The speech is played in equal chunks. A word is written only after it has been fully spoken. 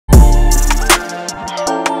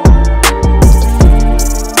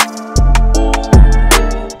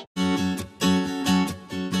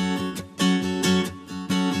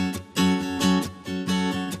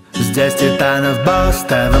Здесь титанов босс,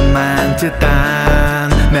 ТВ-мен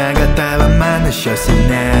Титан. Мега ТВ-мен еще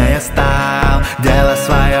сильнее стал. Дело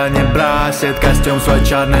свое не бросит, костюм свой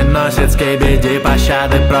черный носит. Скибиди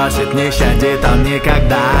пощады просит, не щадит он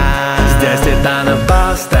никогда. Здесь титанов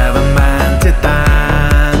босс, ТВ-мен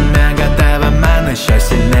Титан. Мега ТВ-мен еще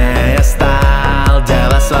сильнее стал.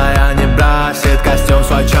 Дело свое не бросит, костюм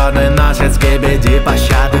свой черный носит. Скибиди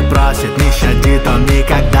пощады просит, не щадит он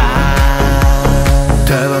никогда.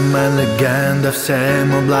 ТВ-мен легенда, все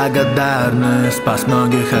ему благодарны. Спас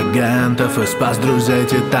многих агентов и спас друзей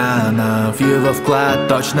титанов. Его вклад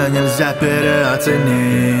точно нельзя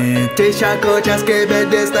переоценить. Еще куча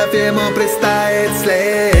скибидистов ему предстоит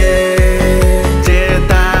слить.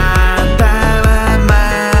 Титан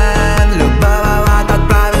ТВ-мен любого в ад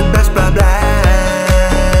отправит без проблем.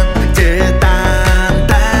 Титан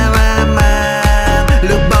ТВ-мен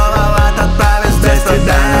любого в ад отправит без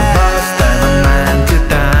проблем.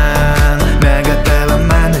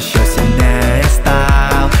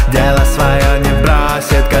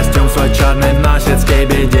 Костюм свой черный носит,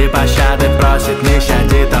 Скибиди пощады просит, не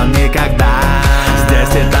щадит он никогда. Здесь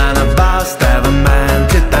титанов босс, ТВ-мен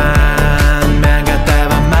Титан. Мега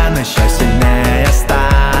ТВ-мен еще сильнее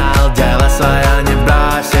стал. Дело свое не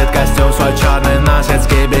бросит, костюм свой черный носит.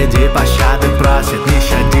 Скибиди пощады просит, не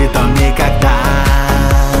щадит он никогда.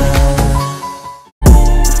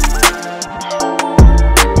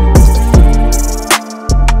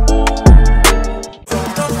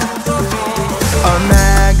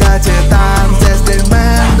 Титан, здесь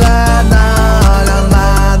пигмент 2.0. Он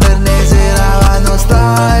модернизирован,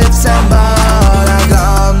 устроит всем боль.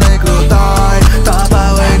 Огромный, крутой,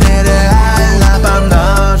 топовый, нереально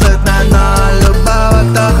помножит на 0 любого,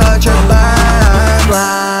 кто хочет быть.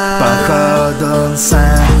 Походу он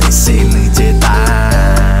самый сильный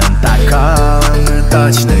титан. Такого мы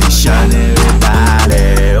точно еще не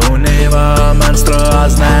видали. У него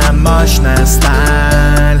монструозная, мощная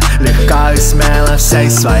сталь. Легко и смело всей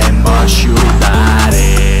своей мощью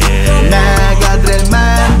ударит.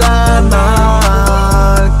 Мега-дрельмен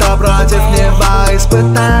 2.0. Кто против него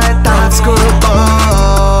испытает адскую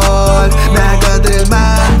боль.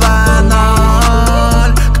 Мега-дрельмен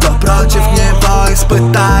 2.0. Кто против него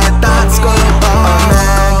испытает адскую боль.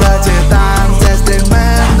 Мега-титан, здесь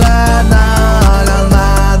дрельмен 2.0. Он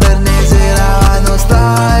модернизирован,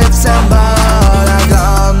 устроит всем боль.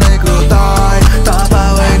 Огромный, крутой,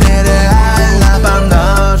 топовый, нереально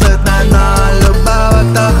помножит на 0 любого,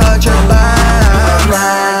 кто хочет быть.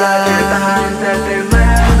 Мега-титан, здесь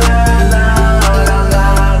дрельмен 2.0. Он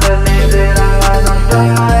модернизирован,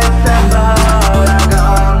 устроит всем боль.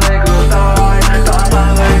 Огромный, крутой,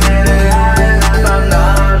 топовый, нереально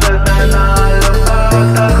помножит на 0 любого,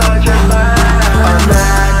 кто хочет быть.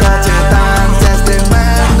 Мега-титан, здесь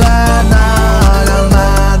дрельмен 2.0. Он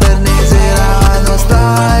модернизирован,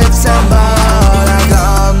 устроит всем боль.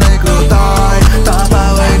 Огромный, крутой,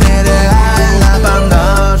 топовый, нереально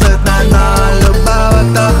помножит на 0 любого,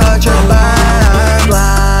 кто хочет быть.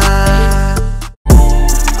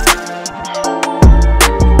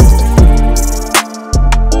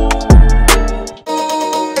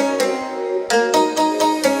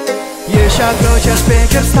 Еще круче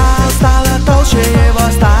спикер стал, стала толще его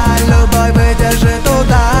сталь. Любой выдержит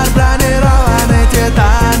удар, бронированный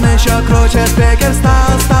титан. Еще круче спикер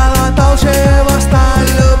стал, стала толще его сталь.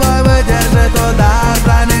 Любой выдержит удар,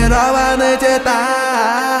 бронированный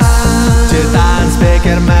титан. Титан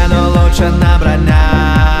спикермену улучшена броня.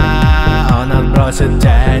 Он отбросит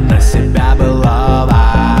тень на себя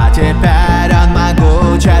былого. Теперь он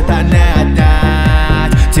могуч, это не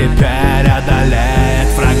отнять. Теперь одолеет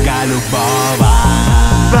врага любого.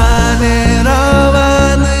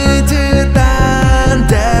 Бронированный титан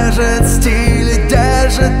держит стиль и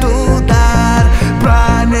держит удар.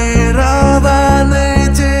 Бронированный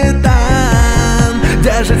титан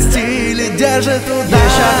держит стиль и держит удар.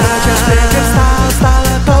 Еще круче спикер стал,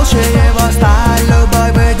 стала толще его сталь.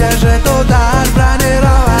 Любой выдержит удар,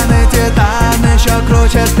 бронированный титан. Еще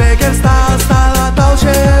круче спикер стал, стала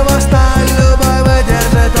толще его сталь. Любой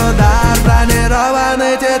выдержит удар,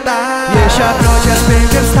 бронированный титан. Еще круче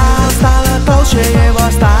спикер стал, стала толще его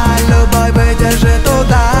сталь. Любой выдержит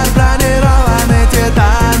удар, бронированный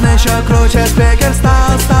титан. Еще круче спикер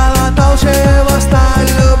стал, стала толще его сталь.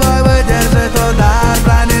 Любой выдержит удар,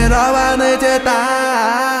 бронированный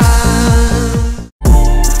титан.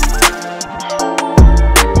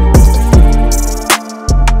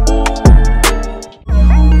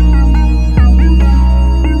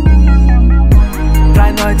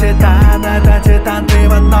 Тройной титан, это титан ты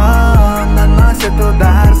в одном. Наносит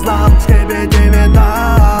удар злом, Скибиди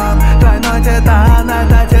видом. Тройной титан,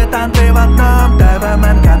 это титан ты в одном.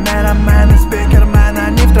 ТВ-мен, камерамен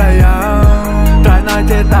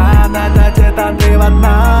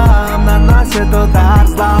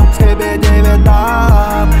злом, скибиди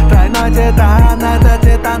видом. Тройной титан, это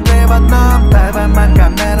титан ты в одном. ТВ-мен,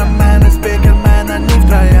 камерамен и спикермен, они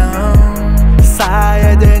втроем.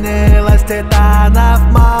 Соединилась титанов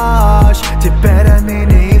мощь, теперь они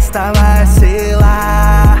неистовая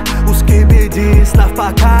сила. У скибидистов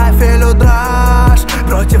по кафелю дрожь,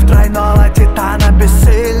 против тройного титана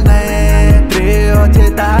бессильные. Трио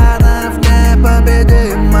титанов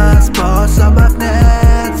непобедимо, способов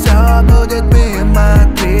нет, все будет мимо.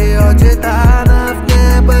 Трио титанов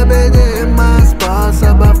непобедимо,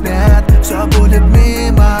 способов нет, все будет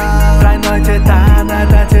мимо. Тройной титан,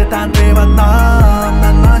 это титан ты в одном,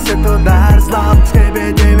 наносит удар злом,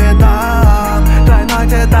 скибиди видом. Тройной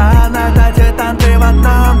титан, это титан ты в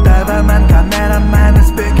одном. ТВ-мен, камерамен и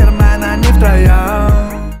спикермен, они втроем.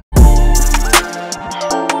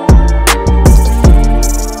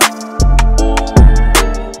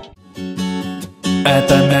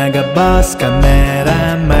 Это мегабосс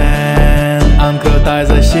камерамен, он крутой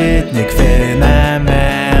защитник,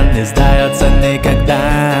 феномен. Не сдается никогда,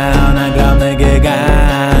 он огромный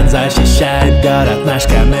гигант, защищает город наш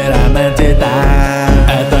камерамен Титан.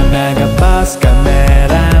 Это мегабосс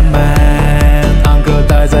камерамен, он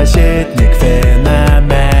крутой защитник,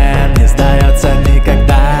 феномен. Не сдается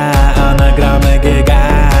никогда, он огромный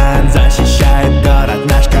гигант, защищает город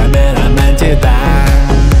наш камерамен Титан.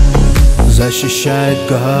 Защищает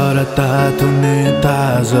город от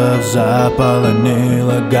унитазов,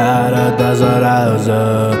 заполонила города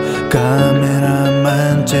зараза.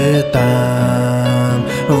 Камерамен Титан,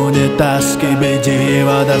 унитаз скибиди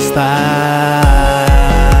его достал.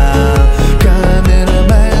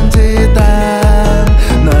 Камерамен Титан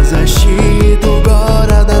на защиту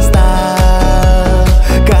города стал.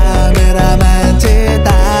 Камерамен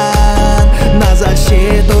Титан на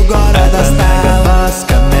защиту города стал.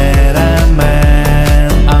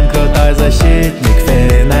 Он крутой защитник,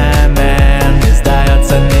 феномен. Не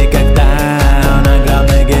сдается никогда, он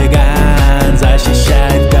огромный гигант,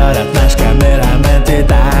 защищает город наш камерамен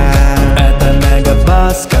Титан. Это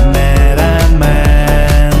мегабосс камерамен,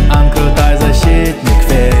 он крутой защитник,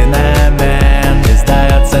 феномен. Не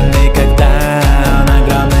сдается никогда, он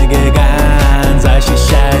огромный гигант,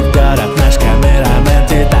 защищает город наш камерамен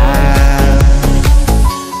Титан.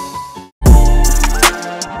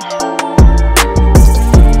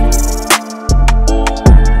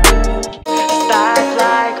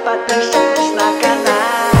 Подпишись на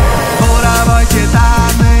канал. Буровой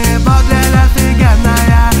титан и модель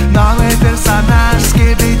офигенная, новый персонаж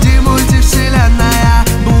Скибиди мультивселенная.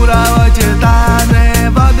 Буровой титан и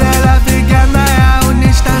модель офигенная,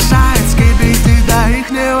 уничтожает Скибиди до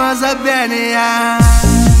ихнего забвения.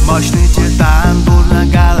 Мощный титан, бур на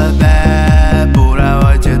голове.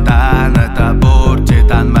 Буровой титан, это бур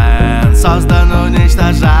титанмен. Создан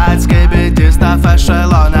уничтожать скибидистов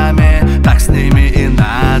эшелонами. Так с ними и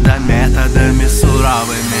надо, методами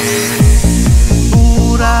суровыми.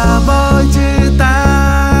 Буровой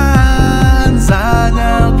титан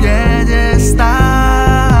занял пьедестал.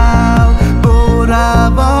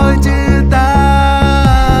 Буровой титан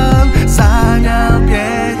занял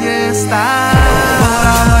пьедестал.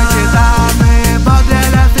 Буровой титан и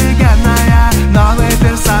модель офигенная, новый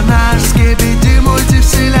персонаж Скибиди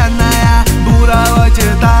мультивселенная. Буровой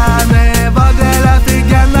титан и модель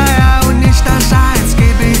офигенная, уничтожает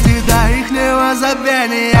Скибиди до ихнего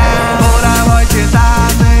забвения. Буровой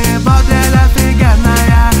титан и модель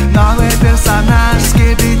офигенная, новый персонаж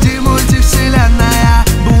Скибиди мультивселенная.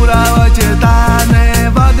 Буровой титан и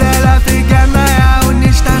модель офигенная,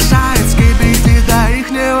 уничтожает Скибиди до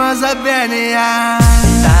ихнего забвения.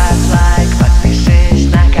 Ставь лайк, подпишись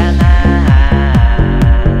на канал.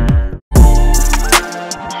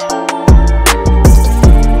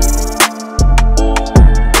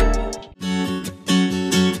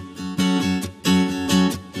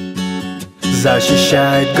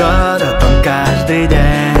 Защищает город он каждый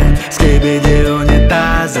день. Скибиди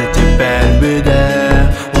унитаза теперь в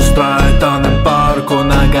беде. Устроит он им порку,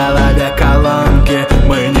 на голове колонки.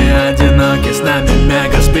 Мы не одиноки, с нами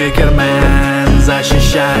мега спикермен.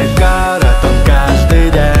 Защищает город он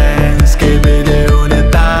каждый день. Скибиди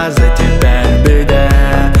унитаза теперь в беде.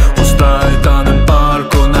 Устроит он им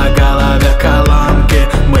порку, на голове колонки.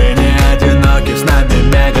 Мы не одиноки, с нами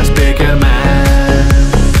мега спикермен.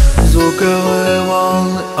 Звуковые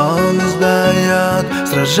волны он издает,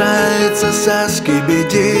 сражается со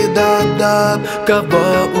Скибиди даб-даб. Кого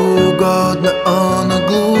угодно он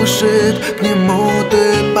оглушит, к нему ты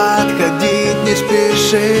подходить не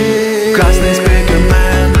спеши. Красный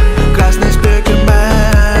спикермен, красный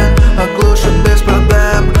спикермен, оглушит без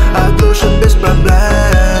проблем, оглушит без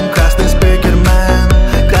проблем. Красный спикермен,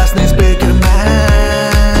 красный спикермен.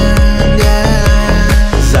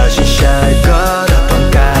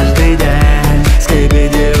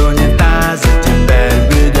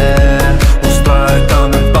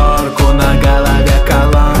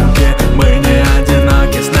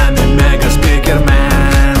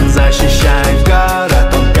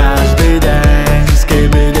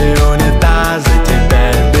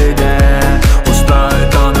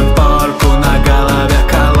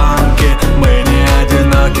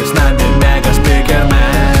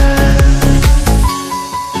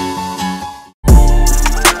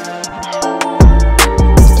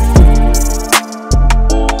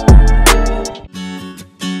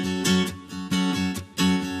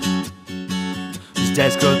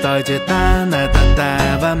 Здесь крутой титан, это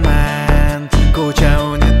ТВ-мен. Куча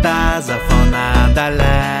унитазов он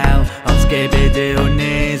одолел. Он скибиди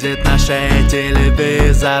унизит наш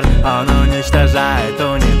телевизор. Он уничтожает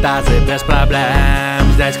унитазы без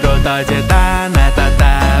проблем. Здесь крутой титан, это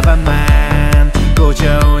ТВ-мен.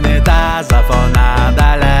 Куча унитазов он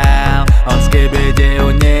одолел. Он скибиди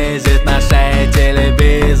унизит наш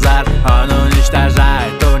телевизор. Он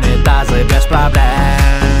уничтожает унитазы без проблем.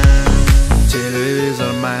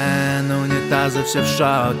 Телевизор-мен, унитазы все в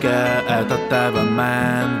шоке. Это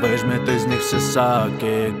ТВ-мен, выжмет из них все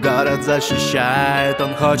соки. Город защищает,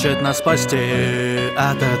 он хочет нас спасти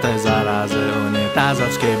от этой заразы унитазов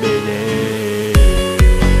Skibidi.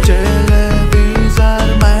 Телевизор-мен,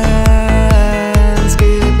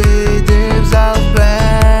 Skibidi взял в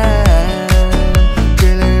плен.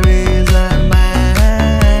 Телевизор-мен,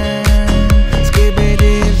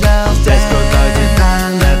 Skibidi взял в плен. Здесь крутой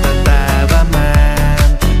титан, это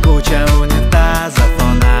ТВ-мен. Куча унитазов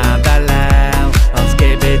он одолел. Он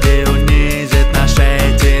Skibidi унизит наш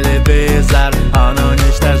телевизор. Он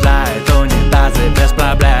уничтожает унитазы без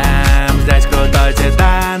проблем. Здесь крутой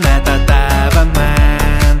титан, это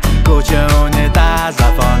ТВ-мен. Куча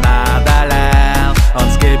унитазов он одолел. Он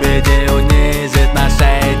Skibidi унизит наш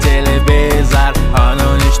телевизор. Он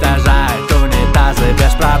уничтожает унитазы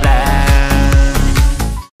без проблем.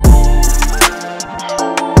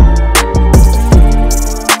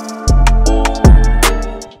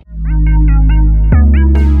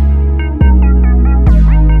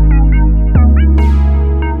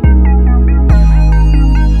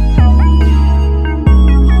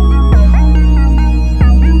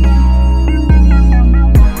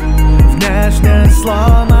 Внешне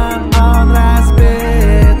сломан, он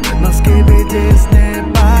разбит, но Skibidi с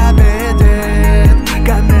ним победит.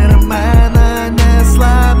 Камерамена не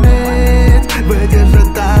сломить,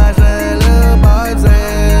 выдержит даже любой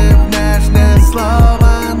взрыв. Внешне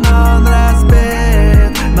сломан, он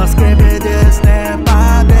разбит, но Skibidi с ним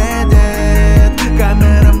победит.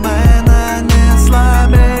 Камерамена не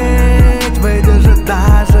сломить, выдержит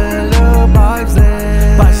даже любой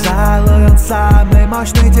взрыв. Пожалуй, он самый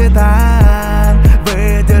мощный титан,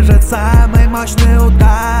 выдержит самый мощный удар.